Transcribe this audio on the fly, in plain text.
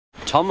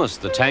Thomas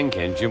the tank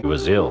engine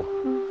was ill.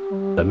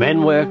 The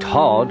men worked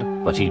hard,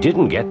 but he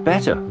didn't get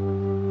better.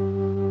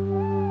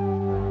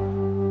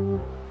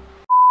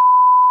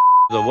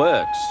 The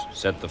works,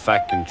 said the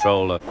Fat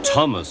Controller.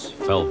 Thomas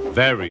felt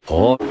very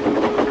poor.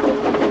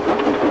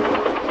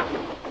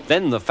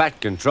 Then the Fat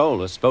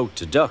Controller spoke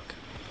to Duck.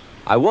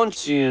 I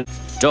want you.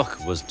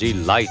 Duck was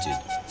delighted.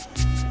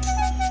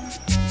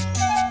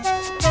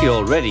 He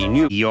already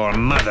knew your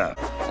mother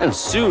and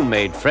soon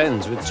made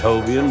friends with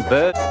Toby and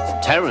Bert.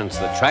 Terence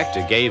the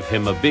tractor gave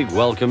him a big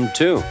welcome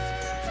too.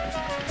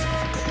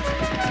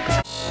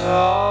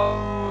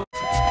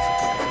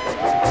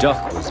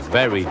 Duck was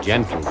very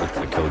gentle with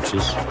the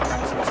coaches.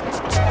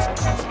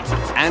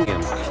 Annie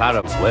and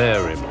Clara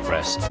were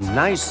impressed.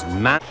 Nice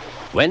man.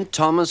 When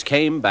Thomas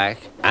came back,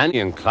 Annie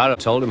and Clara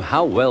told him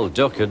how well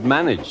Duck had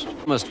managed.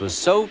 Thomas was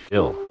so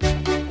ill.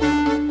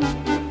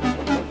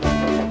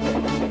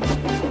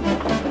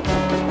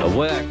 The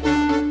work.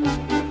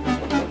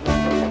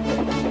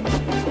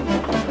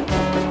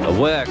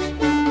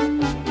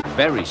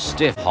 Very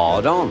stiff,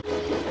 hard on.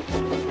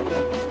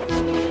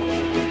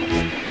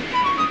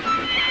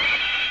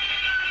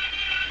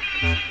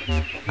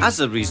 As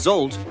a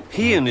result,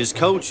 he and his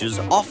coaches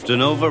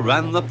often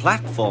overran the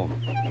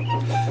platform.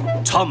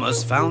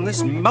 Thomas found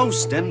this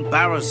most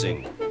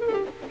embarrassing.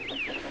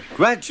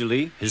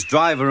 Gradually, his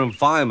driver and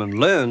fireman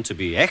learned to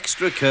be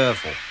extra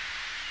careful.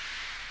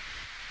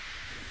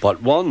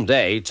 But one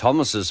day,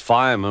 Thomas's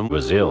fireman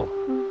was ill.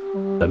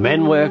 The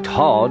men worked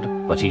hard,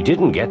 but he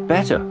didn't get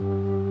better.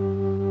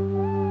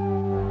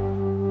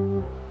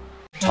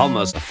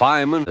 Thomas, the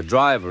fireman, the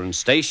driver and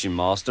station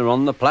master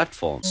on the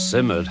platform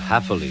simmered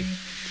happily.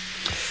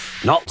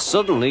 Not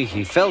suddenly,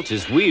 he felt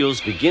his wheels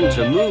begin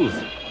to move.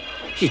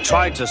 He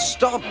tried to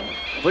stop,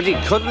 but he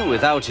couldn't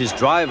without his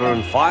driver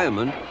and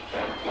fireman.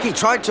 He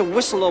tried to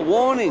whistle a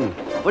warning,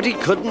 but he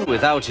couldn't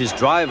without his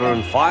driver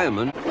and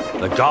fireman.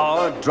 The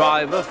guard,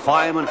 driver,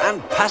 fireman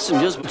and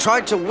passengers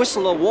tried to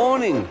whistle a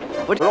warning,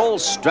 but they were all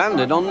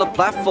stranded on the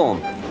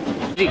platform.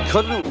 He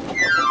couldn't...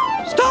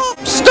 Stop!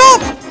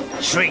 Stop!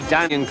 Shrieked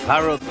Annie and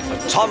Clara,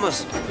 but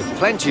Thomas, with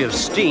plenty of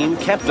steam,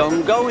 kept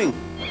on going.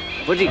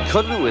 But he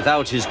couldn't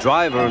without his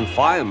driver and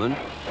fireman.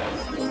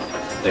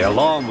 The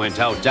alarm went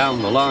out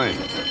down the line.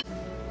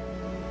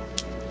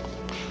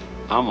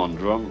 I'm on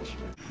drums.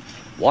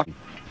 What?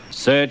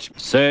 Search.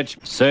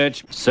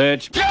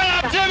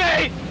 Get up to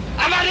me!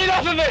 I've had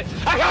enough of it!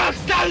 I can't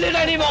stand it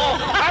anymore!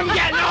 I'm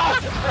getting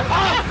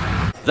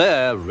off!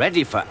 There,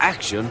 ready for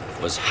action,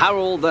 was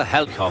Harold the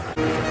helicopter.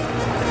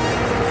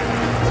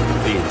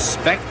 The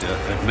inspector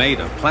had made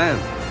a plan,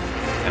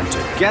 and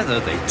together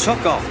they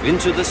took off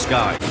into the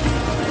sky.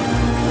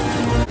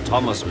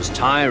 Thomas was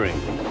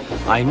tiring.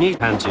 I need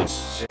panted.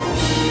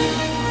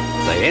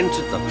 They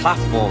entered the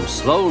platform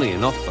slowly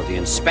enough for the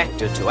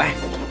inspector to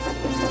act.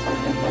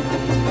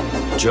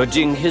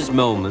 Judging his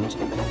moment,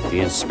 the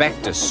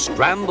inspector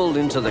scrambled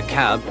into the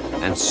cab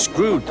and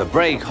screwed the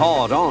brake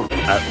hard on.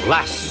 At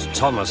last,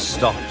 Thomas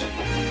stopped.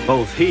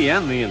 Both he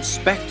and the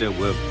inspector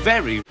were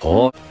very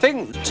poor.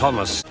 Think,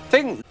 Thomas,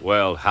 think.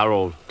 Well,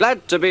 Harold,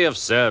 glad to be of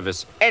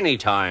service any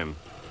time.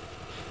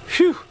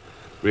 Phew,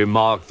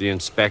 remarked the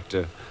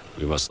inspector.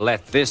 We must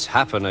let this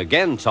happen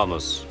again,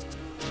 Thomas.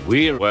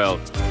 Well,